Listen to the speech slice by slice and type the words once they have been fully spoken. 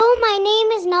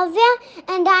name is Navya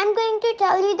and I'm going to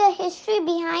tell you the history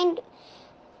behind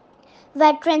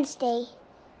Veterans Day.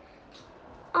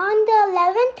 On the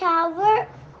 11th hour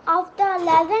of the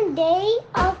 11th day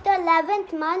of the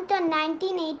 11th month of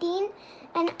 1918,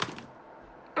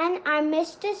 an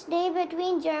armistice day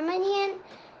between Germany and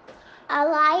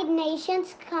Allied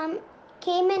nations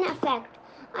came in effect.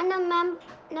 On November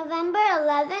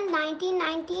 11,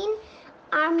 1919,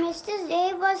 Armistice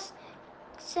Day was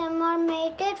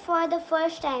commemorated for the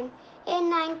first time. In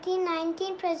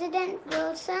 1919, President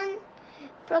Wilson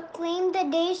proclaimed the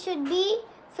day should be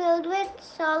filled with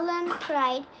solemn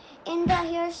pride in the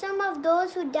heroism of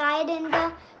those who died in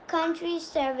the country's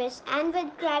service and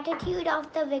with gratitude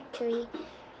of the victory.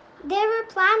 There were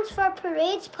plans for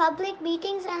parades, public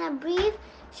meetings, and a brief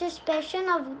suspension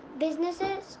of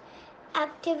businesses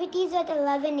activities at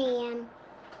 11 a.m.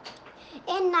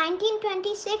 In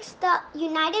 1926, the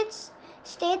United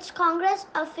States Congress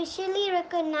officially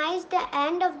recognized the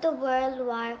end of the World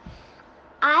War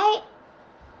I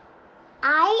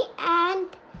and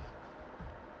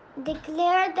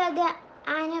declared that the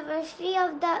anniversary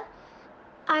of the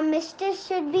armistice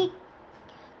should be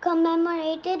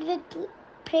commemorated with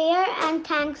prayer and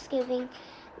thanksgiving.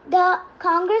 The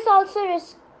Congress also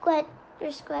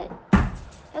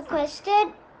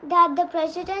requested that the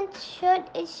President should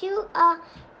issue a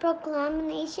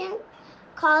proclamation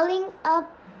calling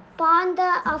upon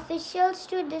the officials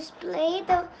to display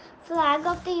the flag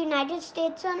of the United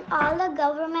States on all the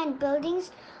government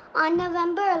buildings on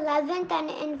November 11th and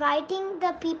inviting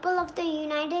the people of the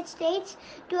United States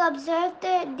to observe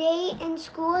the day in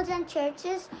schools and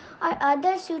churches or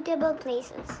other suitable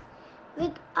places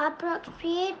with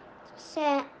appropriate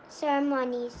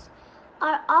ceremonies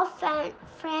or of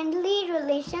friendly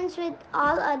relations with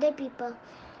all other people.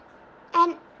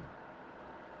 An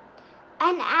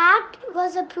act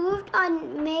was approved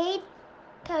on May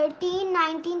 13,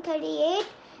 1938,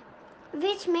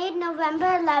 which made November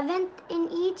 11th in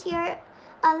each year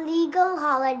a legal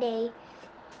holiday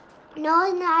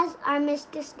known as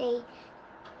Armistice Day.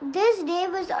 This day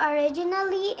was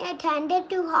originally intended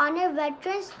to honor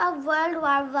veterans of World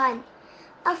War I.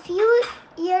 A few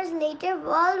years later,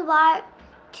 World War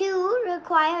II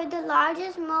required the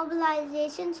largest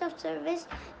mobilizations of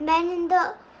servicemen in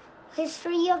the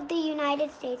history of the United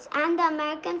States, and the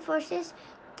American forces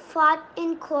fought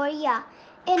in Korea.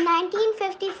 In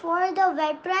 1954, the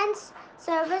Veterans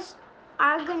Service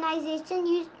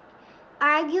Organization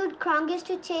argued Congress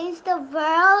to change the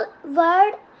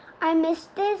word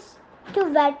armistice to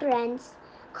veterans.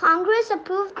 Congress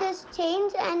approved this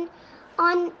change, and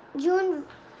on June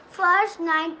 1st,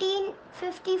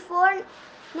 1954,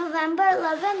 November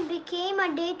 11th became a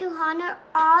day to honor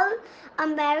all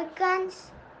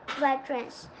Americans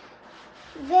veterans,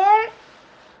 wherever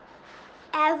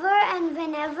and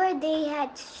whenever they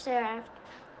had served.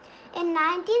 In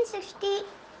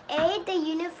 1968, the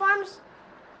Uniforms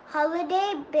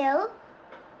Holiday Bill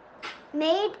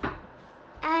made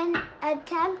an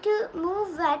attempt to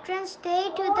move Veterans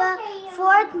Day to the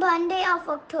fourth Monday of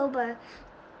October.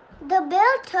 The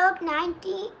bill took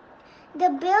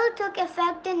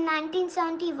effect in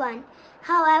 1971.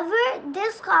 However,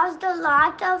 this caused a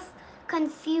lot of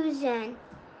confusion,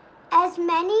 as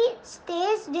many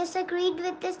states disagreed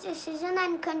with this decision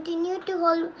and continued to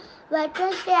hold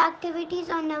Veterans Day activities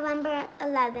on November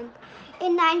 11th.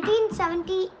 In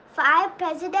 1975,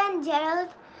 President Gerald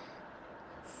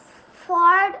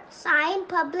Ford signed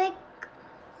Public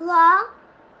Law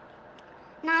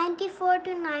 94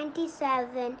 to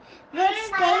 97, which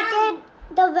stated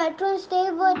the Veterans Day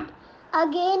would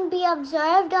again be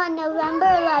observed on November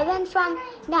 11th from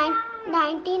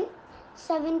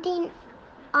 1917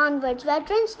 onwards.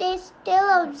 Veterans Day is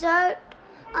still observed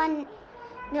on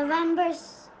November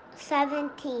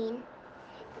 17.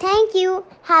 Thank you.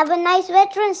 Have a nice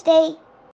Veterans Day.